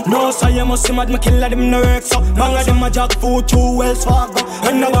some. No, so you must see mad, me killer them no works up. Bang of them a jack food, 2 wells Fargo.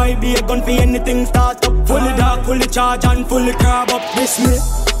 And now I be a gun for anything start up. Fully dark, fully charge and fully crab up. This me,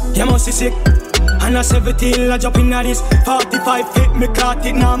 you must be sick. And a 17, I jump in at this 45 feet, me caught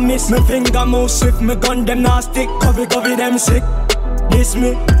it, now miss. Me finger move swift, me gun them now stick. Covey, them sick. This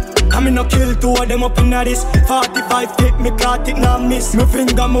me, I me no kill two of them up in at this 45 feet, me caught it, now miss. Me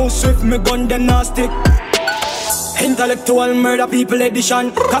finger move swift, me gun them now stick. Intellectual murder people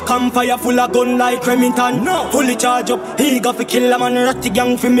edition. Cock and fire full of gun like Remington. Fully charge up, eager fi kill a man. Ratty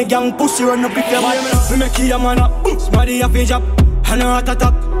gang fi me gang, pussy run up if you bad. Me make you a man up, smarty a fi jab. And a heart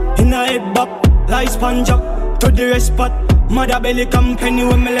attack, in a head back. Like sponge up, to the rest spot. Mother belly company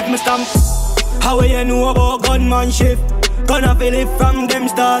when me left me stamp. How you know about gunman shift? Gonna feel it from them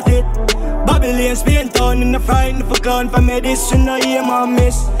started. Babylon, Spain town in the frightened for clown. For me this in the aim and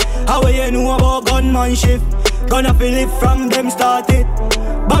miss. How you know about gunman shift? Gonna feel it from them started.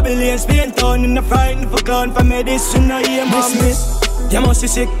 Babylon, Spain town in the frightened for clown. For me this in the aim and miss. You must be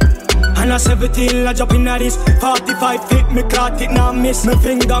sick. And I 17, I jump in at this 45 feet, me caught it, now miss. Me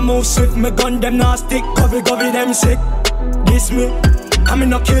finger move swift, me gun them now stick. Govy, them sick. This me, I me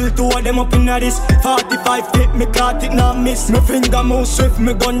no kill two of them up in at this 45 feet, me caught it, now miss. Me finger move swift,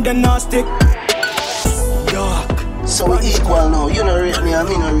 me gun them now stick. Yuck. So we equal now, you know rate me and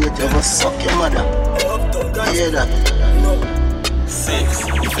me no rate you, but suck your mother. You hear that? 6.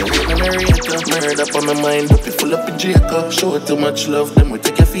 If you rate me rate you, murder up on my mind, up you full up with Jacob. Show too much love, then we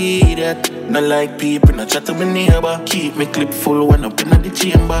take your feed it. Not like people, not chat to my neighbor. Keep me clip full when up in the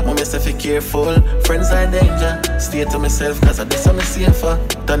chamber. Mama say be careful, friends are danger. Stay to myself cause I do me safer.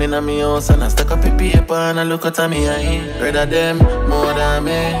 Turn in on me house and I stack up a paper. And I look at me eye. Rather them more than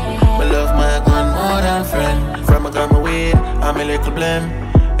me. Me love my gun more than friend. From I got my weed, I'm a little blame.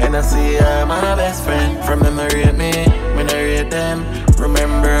 And I see I'm my best friend. From them I rate me, when I rate them.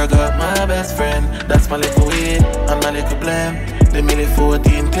 Remember I got my best friend. That's my little weed and my little blame. The milli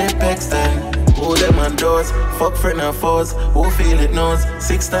 14 clip extend. Who them on doors, fuck friend and foes. Who feel it knows,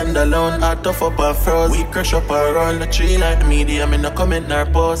 6 stand alone. I tough up and froze. We crush up and run the tree like the media. Me no comment nor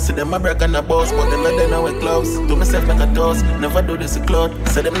post. See them a break and a boss, but them not they know we close. Do myself like a toast, never do this a cloud.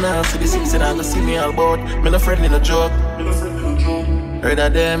 Say them now see the 6 and I go see me all bout. Me no friend in a joke. Rather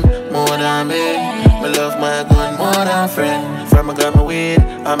them more than me. Me love my gun more than friend. From I got my weed,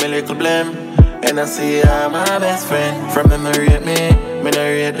 I'm a little blame. And I see I'm my best friend. From them I rate me, no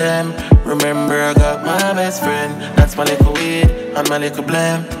rate them. Remember I got my best friend. That's my little weed and my little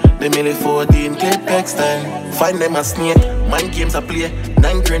blame. The milli 14 clip extend. Find them a snake, mind games I play.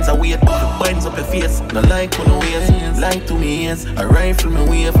 9 grains a weight, binds up your face. No like when no waste, like to me ears. A rifle me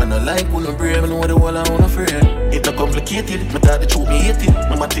wave and I like when no brave. Know the wall I wanna afraid. It not complicated, me thought the truth me hate it.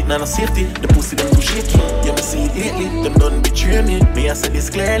 My matic not no safety, the pussy them too shaky. You me see it lately, them done betray me. Me I say this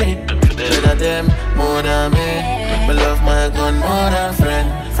clearly. Rather them more than me. Me love my gun more than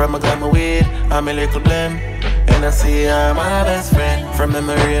friend. From I got my weed, I'm a little blame. And I see I'm my best friend. From them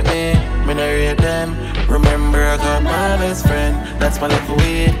I rate me no rate them. Remember I got my best friend. That's my little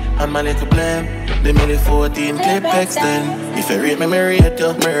weed and my little blame. The milli 14 clip extend. If you rate me rate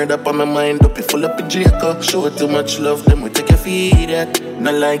you. Murder up on my mind, up you full up with Jacob. Show too much love, then we take your feed it.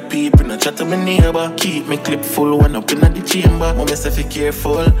 Not like people, not chat to my neighbor. Keep me clip full when up in the chamber. Mama say be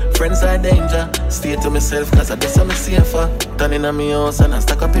careful, friends are danger. Stay to myself cause I do something safer. Turn in on me house and I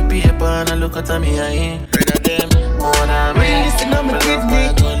stack up a paper. And I look at me eye. Rather them more than me. Listen on my kidney.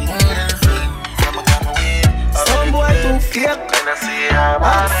 Some boy too fake. And I see how I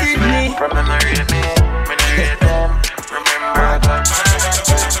see me. From them I read me, when I read them. Remember I got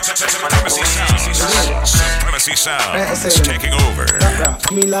Supremacy Sounds taking over.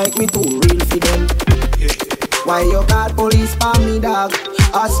 Me like me too real for them. Why you call police for me, dog?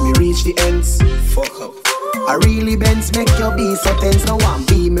 Ask me reach the ends. Fuck up. I really bends make you be so tense. No one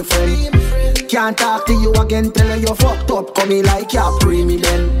be me friend. Can't talk to you again, tell you fucked up. Come me like you pre me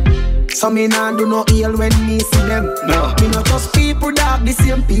then. So me nah do no ill when me see them. No. Me no just people dog, the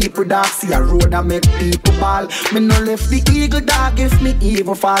same people dog. See a road that make people ball. Me no left the eagle dog. If me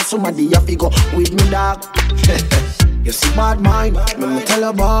evil fall, somebody have to go with me dog. You see bad mind, me tell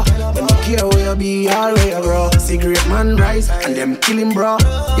you bro. Them no care where you be or where you bro. Cigarette man rise and them kill him bro.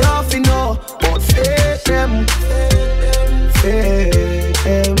 You have to know, but fake them. Fake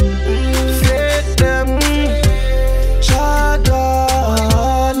them. Fake them. Shut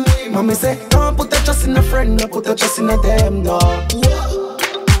down. Mommy say, don't put your trust in a friend, no put your trust in a them, no.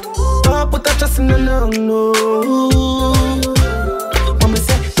 Don't put your trust in a no. Mommy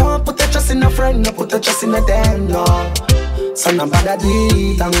say, don't put your trust in a friend, no put your trust in a them, no. So no bother do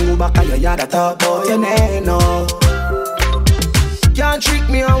it, and go back and you yada talk about your name, no. Can't trick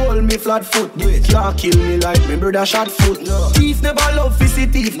me and hold me flat foot. Can't kill me like me brother shot foot. Thief never love fizzy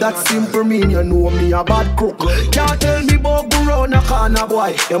thief. That simple mean you know me a bad crook. Can't tell me about go round a corner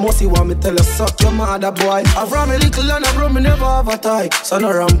boy. You must see what me tell you suck your mother boy. I from a little and I from me never have a tie. So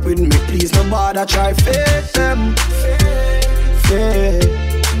no ramp with me please no bother try. Fake them. Fake.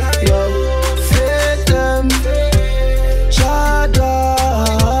 Yo. Fake them. Shut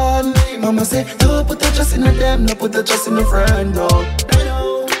down. Mama say, don't put your trust in a them, no put your trust in a friend, no.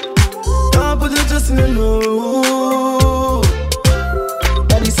 Don't put your trust in a no.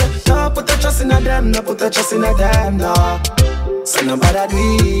 Daddy say, don't put your trust in a them, no put your trust in a them, no. So no bother do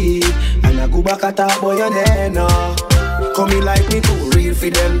it, and I go back at talk boy you there, no. Come me like me too real for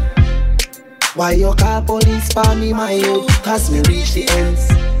them. Why you call police for me, my youth? Cause me reach the ends.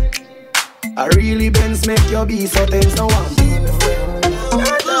 I really bends make your be so tense, no one be me friend.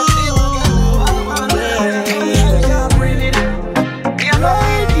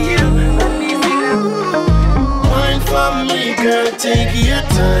 Wine for me, girl, take your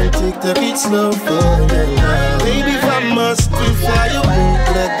time, take it slow for your love. Baby, if I must fly away,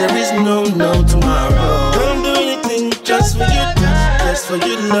 like there is no tomorrow. Don't do anything just for you, just for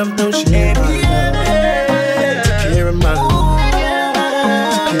your love. Don't share my love. Take care of my love.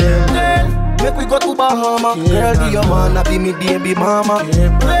 Take care of my love. Make we go to Bahama. Girl, do you wanna be me baby mama?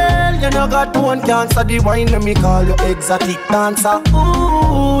 Girl, you know got one cancer. The wine let me call you exotic dancer.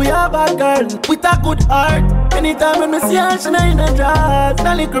 Ooh, you're bad girl with a good heart. Anytime when me see her, she in a dress,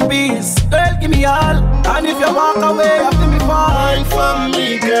 a little piece. Girl, give me all. And if you walk away after me fall, wine for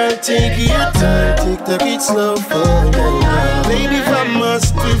me, girl, take your time, take it slow for your love. Baby, if I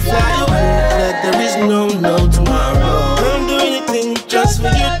must fly away, like there is no tomorrow. Don't do anything just for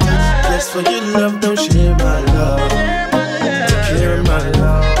you. Just for your love, don't share my love. Take care of my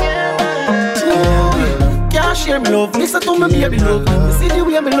love. Can't share me love, listen to me baby love. You see the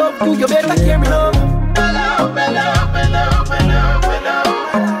way me love you, you better care me love.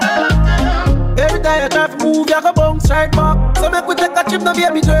 Every time you try to move, you go bounce right back. So make we take a trip now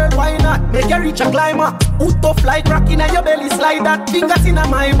baby girl, why not? Make you reach a climber. Who tough like rocking and your belly slide that fingers in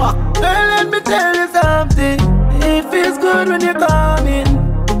my back. Girl, let me tell you something. It feels good when you're coming.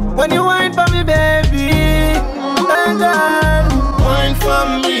 When you whine for me, baby, and girl, whine for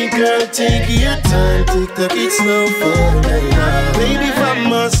me, girl, take your time, take it slow for your love. Baby, if I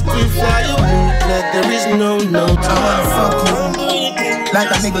must fly away, like there is no tomorrow. Fuck you, like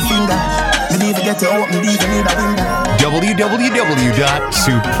a nigga finger. Me even get to open, me even need a window.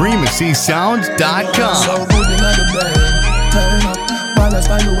 www.supremacysounds.com. So good in the bed, turn up, balance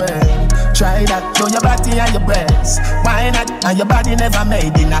by the way. Try that, show your body and your breasts. Why not? And your body never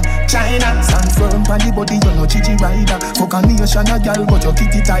made in a China. Stand firm on the body, you know chichi rider. Fuck on me, you shine a girl, but your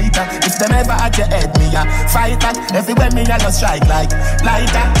kitty tighter. If them ever at your head, me a fight that. Everywhere me a go strike like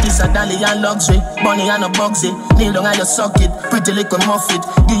lighter. This a dolly and luxury, money and a bugsy. Kneel down and you suck it, pretty little muffet.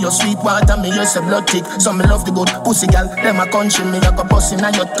 Give you sweet water, me use a blood tick. So me love the good pussy girl, them a country me. I go bustin'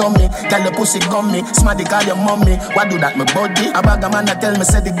 on your tummy, girl your pussy gummy. Smarty call your mommy, why do that my body? A bag a man a tell me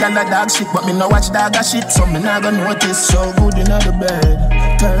say the girl a dog shit. But me no watch dog a shit, so me not gonna notice. So good in the bed,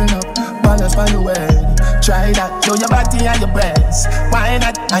 turn up, balance by the way. Try that, show your body and your breasts. Why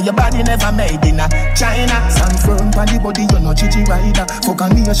not? And your body never made in a China. Stand firm on the body, you know chichi rider. Fuck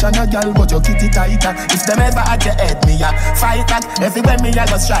on me, you shine a girl, but your kitty tighter. If them ever at your head, me a fight that. Everywhere me a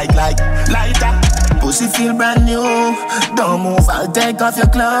go strike like lighter. Pussy feel brand new, don't move, I'll take off your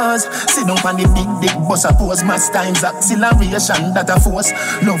clothes. Sit down on the big dick, bust a pose. Mass times acceleration that a force.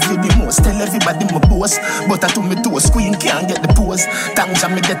 Love you the most, tell everybody my boss. But I to me toes, queen can't get the pose. Thanks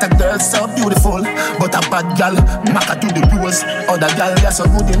me get a girl so beautiful, but a bad girl, maka to the rose. Other girl, you're so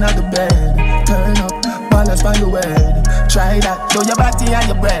good in the bed. Turn up, balance by your head. Try that, show your body and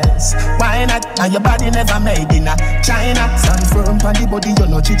your breasts. Why not? And your body never made in a China. Stand firm on the body, you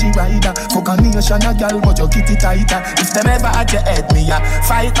know chichi rider. Fuck on me, you shine a girl, but your kitty tighter. If them ever at your head, me a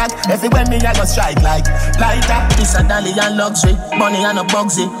fight that. Everywhere me a go strike like lighter. This a dolly and luxury, money and a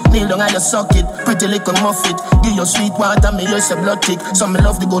bugsy. Kneel down and you suck it, pretty little muffet. Give you sweet water, me use a blood tick. So me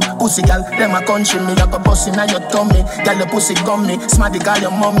love the good pussy girl, them a country me. I go bustin' on your tummy, girl your pussy gummy. Smarty call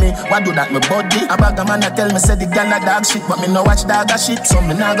your mommy, why do that my body? A bag a man a tell me say the girl a dog shit, but me no watch dog a shit, so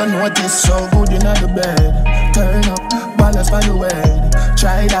me not gonna notice. So good in the bed, turn up, balance by the way.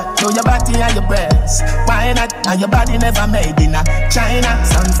 Try that, show your body and your breasts. Why not? And your body never made in a China.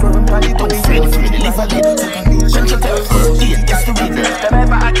 Stand firm on the body, live a little. When you tell me, it's the rhythm.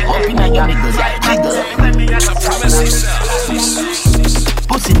 Open up your niggas like jiggle.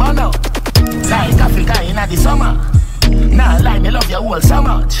 Pussy bono, like Africa in the summer. Nah, lie, me love you all so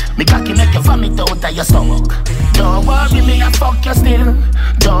much. Me cocky make you vomit out of your stomach. Don't worry me, I fuck you still.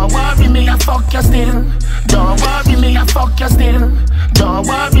 Don't worry me, I fuck you still. Don't worry me, I fuck you still. Don't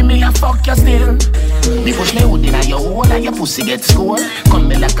worry me, I fuck you still. Me push me hood inna your hole and your pussy get scored. Come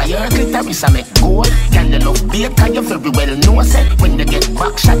me like a your clitoris and make gold. Girl, you love bait and you very well know say when you get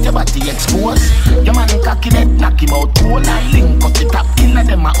back shot your body exposed. Your man cocky dead, knock him out cold and link up the top killer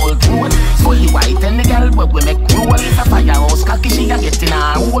them a old road. Fully white and the girl where we make roll. If a firehouse cocky she a get in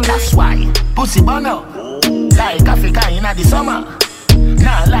her hole. That's why pussy bono like Africa inna the summer.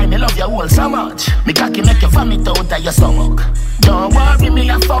 Nah, lie, me love you all so much. Me cocky make you vomit out of your stomach. Don't worry me,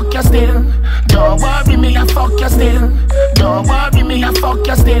 I fuck you still. Don't worry me, I fuck you still. Don't worry me, I fuck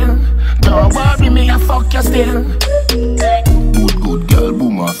you still. Don't worry me, I fuck you still. Good girl,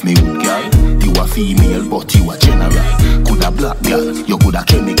 boom off me good girl. You a female, but you a general. Coulda black girl, you coulda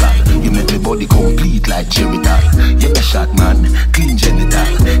chemical. You make me body complete like Geritol. You a shot man, clean genital.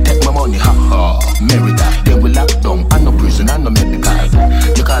 Take my money, ha ha, Merida. Then we lock down, and no prison, and no medical.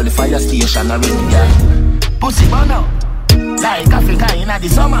 You call the fire station a ready girl. Pussy bono, like Africa in the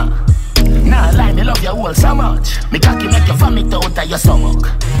summer. Nah, lie, me love your whole so much. Me cocky make you vomit out of your stomach.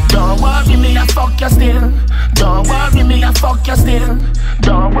 Don't worry me, I fuck you still. Don't worry me, I fuck you still.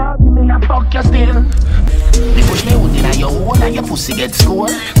 Don't worry me, I fuck you still. Me push me hood inna your hole and your pussy get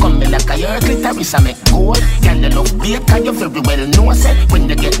scored. Come me like a your clitoris and make gold. Girl, you love bait and you very well know say when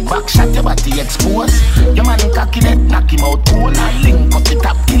you get back shot your body exposed. Your man cocky that knock him out cold and link up the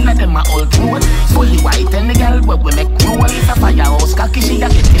top killer them a old road. Fully white and the girl where we make roll. It's a firehouse cocky she a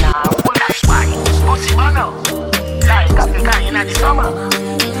get in a hole. That's why pussy man up like Africa inna the summer.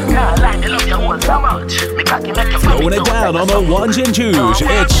 Nah, like me love your whole so much. Me cocky make you throwing it down on the ones and twos.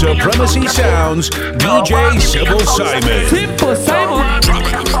 It's Supremacy Sounds, DJ Simple Simon. Simple Simon.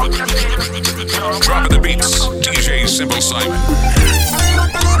 Dropping the beats, DJ Simple Simon.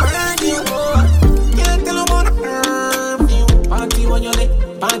 Party when you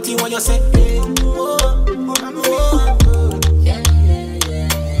lit, party when you say.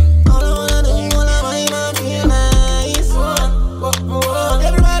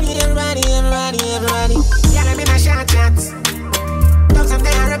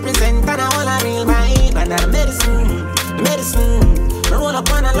 Represent and I want a real vibe and that medicine. I roll up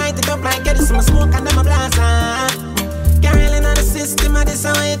and I light it up like Edison. I smoke and then I blast off. Carrying on the system and this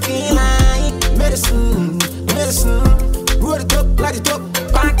how I feel like. Medicine. Roll it up, light it up.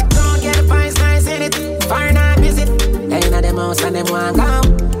 Party down, get the fire nice anything. Fire not visit. They in the house and them want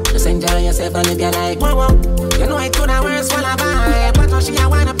come. Just enjoy yourself and live your life. Whoa. You know it coulda worse while I vibe. But when she a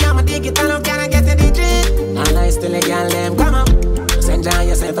wind up, I'ma dig it. I don't care, I get to the drink. And I still a girl them come up. Enjoy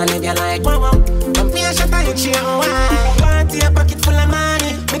yourself and live your life. Whoa. Come play a shot and you chill. Party a pocket full of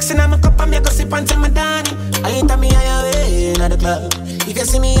money. Mixing on my cup and make a sip until my Danny. I ain't a me higher way in the club. If you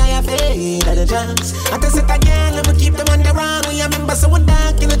see me higher fade at the jams. I can sit again and we keep them on the run. We are members so we're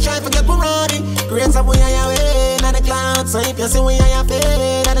dark in the try for get running. Great up we higher way in the clouds. So if you see we higher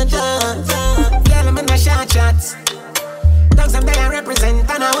fade at the jams. Yeah, I'm in the shots. Dogs them there represent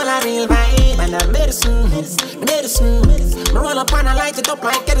and I want a real vibe. And that medicine. Me roll up and I light it up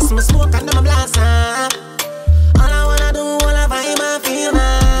like Edison. Me smoke and then I blast off. All I wanna do, all I vibe, I feel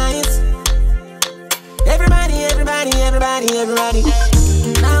nice. Everybody.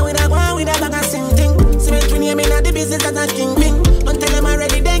 Now we da go, we da bag a sing thing. See me twin you, me not the business as a kingpin. Until them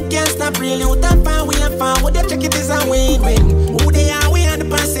already, they can't stop really. Who that far, we are far. What they check it is a win-win. Who they are, we are the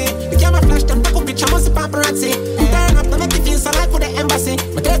posse. The camera flash them, take a picture, must be paparazzi. Turn up to make it feel so like with the embassy.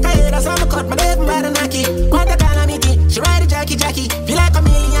 Me take a head, that's how me cut, my dead and bad and knocky. What the calamity, she ride the Jackie. Feel like $1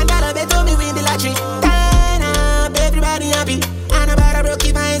 million, bet on me win the lottery. Turn up, everybody happy. And about a broke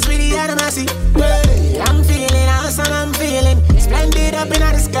vines with the animasi. I'm feeling awesome, I'm feeling splendid up in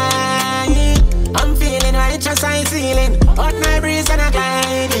the sky. I'm feeling righteous, I'm feeling hot my breeze and I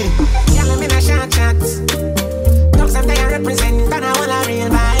gliding. Yeah, I'm in a shots. Dogs and they represent and I want a real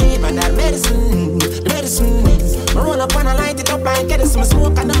vibe. And that medicine. I roll up and I light it up like Edison. I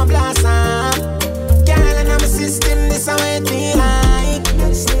smoke and I'm a blast off. Girl and I'm a system, this how it feel like.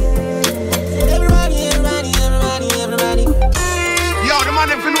 Everybody. Yo, the man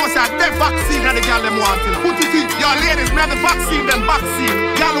them fi know say that vaccine and the girl them want it. Put it in. Yo, ladies, me have the vaccine, them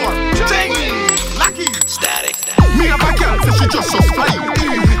vaccine. Girl what? Ting! Lucky! Static. Me have a girl say she just fine.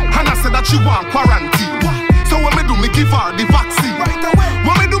 And I said that she want quarantine. So when me do, me give her the vaccine.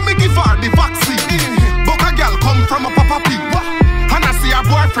 When me do, me give her the vaccine. But a girl come from a papa pig. And I see her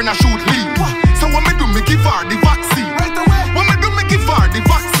boyfriend a shoot leave. So when me do, me give her the vaccine. When me do, me give her the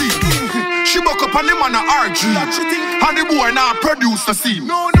vaccine. She buck up on him on a RG. And the boy now produce the scene.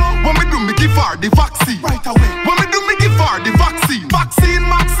 When me do, me give her the vaccine. When me do, me give her the vaccine.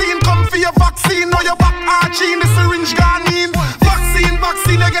 Vaccine, come for your vaccine. Now your back arching, the syringe gone in. Vaccine,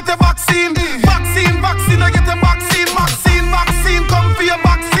 you get a vaccine. Vaccine, you get a vaccine. Vaccine, come for your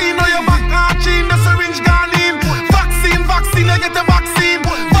vaccine. Now your back arching, the syringe gone in. Vaccine, you get a vaccine.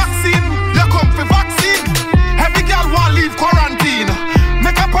 Vaccine, you come for vaccine. Every girl want leave quarantine.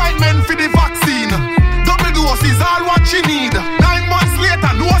 Make appointment for the vaccine. Double dose is all what she need. 9 months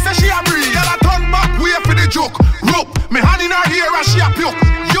later, no say she a breathe. Girl a turn back, wait for the joke. Rope, me hand in her ear and she a puke.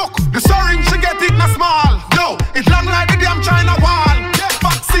 Yuck, the syringe she get it na small. Yo, it long like the damn China wall.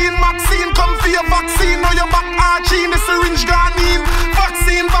 Vaccine, come for your vaccine. Now your back arching, the syringe gone in.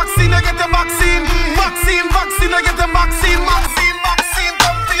 Vaccine, you get a vaccine. Vaccine, you get a vaccine. Vaccine,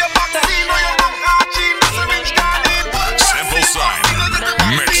 come for your vaccine. Now your back arching, the syringe gone in. Simple Simon,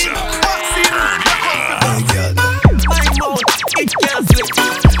 mix up, turn it up. My mouth, it can't slip.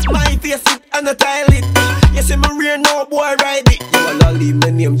 My face it and the toilet. You see me rear no boy ride it. You wanna leave my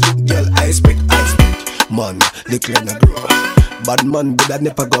name to girl, I spit. Man, little and a grow. Bad man, but I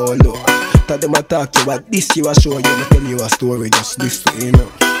never go low. that them attack you, but this you a show you. Me tell you a story, just this to you know.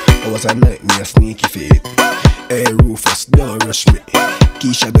 I was a night, me a sneaky fate. Hey Rufus, don't rush me.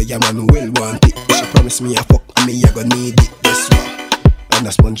 Keisha the man will want it. She promise me a fuck, me I gonna need it. Guess what? And a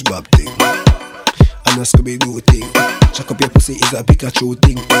SpongeBob thing, and a Scooby-Doo thing. Chuck up your pussy is a Pikachu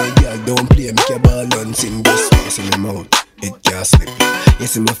thing. Hey girl, don't play, make your ball and sing. Guess what? In my mouth, it can't slip. You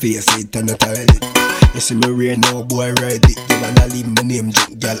see my face, it and a toilet. You see me rear now, boy, ride it. You wanna leave my name,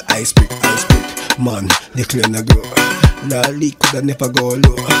 drink, girl, ice pick. Man, they clean a grow. Nah, leak coulda never go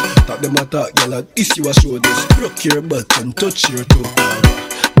low. Talk them attack, girl, this you a show this. Broke your butt and touch your toe.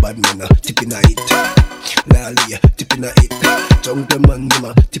 Bad man, tipping a it. Lally, tipping a it. Jungle man,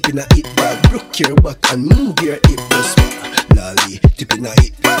 them tipping a it. Broke your back and move your hip. Lally, tipping a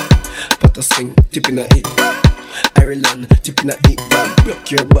it. Potter sing, tipping a it. Ireland, tipping a it. Broke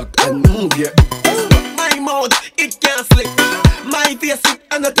your back and move your hip. My mouth, it can't slip. My face, it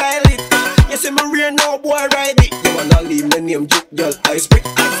and a toilet. You see me rear no boy ride it. You wanna leave my name, girl, ice break.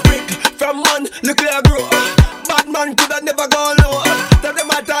 From man, look like a grow. Bad man coulda never go low. Tell them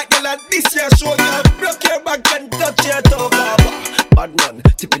attack, girl, and this year show you. Broke your back and touch your toe. Bad man,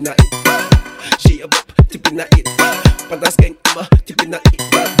 tipping a it. She up, tipping a it. But that's gang, tipping a it.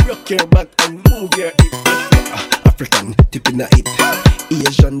 Broke your back and move your hip. African, tipping a it.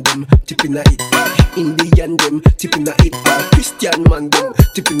 Asian them, tipping a it. Indian them, tipping a it. Christian man them,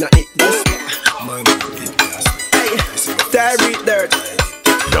 tipping a it. Yes, man, hey, Terry Dirt.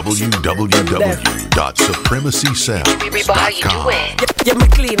 www.supremacysounds.com. Yeah, me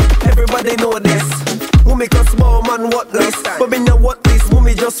clean, everybody know this. We make a small man what this. But me know what this,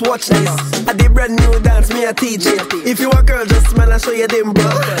 me just watch this. I did brand new dance, me a teach it. If you a girl, just smile and show you them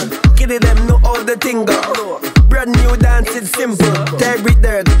bro. Kitty them know all the thing go. Brand new dance, it's simple. Terry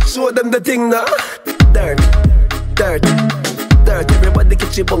Dirt, show them the thing now. Dirt, dirt, dirt. Everybody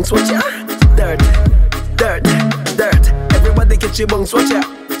get your bunks, watch ya. Dirt, dirt, dirt. Everybody get your bunks, watch ya.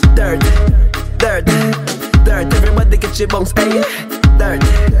 Dirt, dirt, dirt. Everybody get your bunks, hey. Dirt,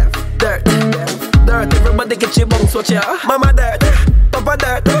 dirt, dirt. Everybody get your bunks, watch ya. Mama dirt, Papa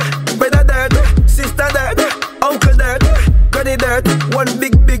dirt, brother dirt, sister dirt, uncle dirt, granny dirt. One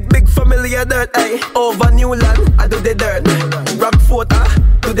big family of dirt, hey. Over Newland, I do the dirt. Rockfort,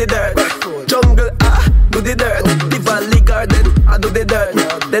 do the dirt. Jungle, do the dirt. The Valley Garden, I do the dirt.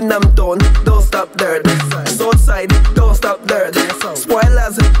 Then Town, don't stop dirt. Southside, don't stop dirt.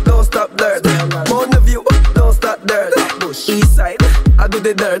 Spoilers, don't stop dirt. Mount View, don't stop dirt. East side, I do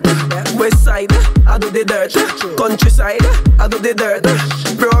the dirt. West side, I do the dirt. Countryside, I do the dirt.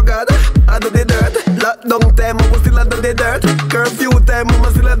 Brogard, I do the dirt. Lockdown time, I still do the dirt. Curfew time, I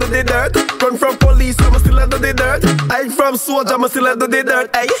still do the dirt. Run from police, I still do the dirt. I from soldier, I still do the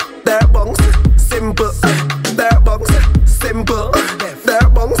dirt. Hey, dirt bunks, simple. Dirt bunks, simple.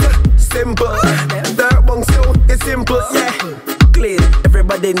 Dirt bunks, simple. Dirt bunks, yo, it's simple. Yeah, clean,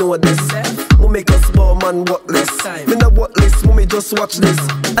 everybody know this. We make a small man walk this. Me not walk this, me just watch this.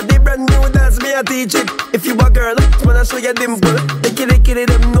 I did brand new dance, me a teach it. If you a girl, when I show you dimple. The kitty,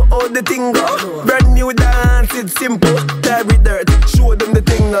 them know how the thing go. Brand new dance, it's simple. Terry Dirt, show them the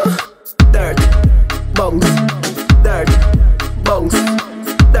thing now. Dirt, bunks, dirt, bunks,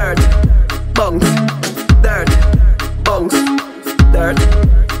 dirt, bunks, dirt, bunks, dirt,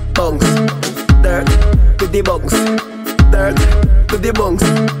 bunks, dirt, to the bunks, dirt, to the bunks,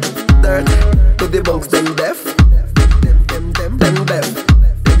 dirt, to the bunks, them deaf,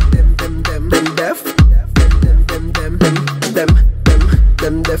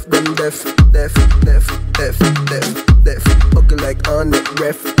 them deaf, them deaf, deaf. Okay, like on it,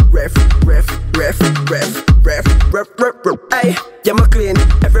 ref. Hey, yeah, my clean.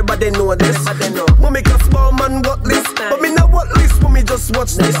 Everybody know this. We make a small man walk this, but me not walk this. Me just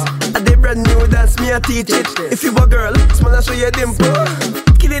watch this. I did brand new dance, me a teach it. If you a girl, smile and show you dimple.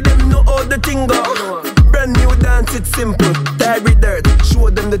 Kitty them know all the thing go. Brand new dance, it's simple. Terry Dirt, show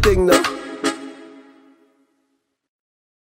them the thing now.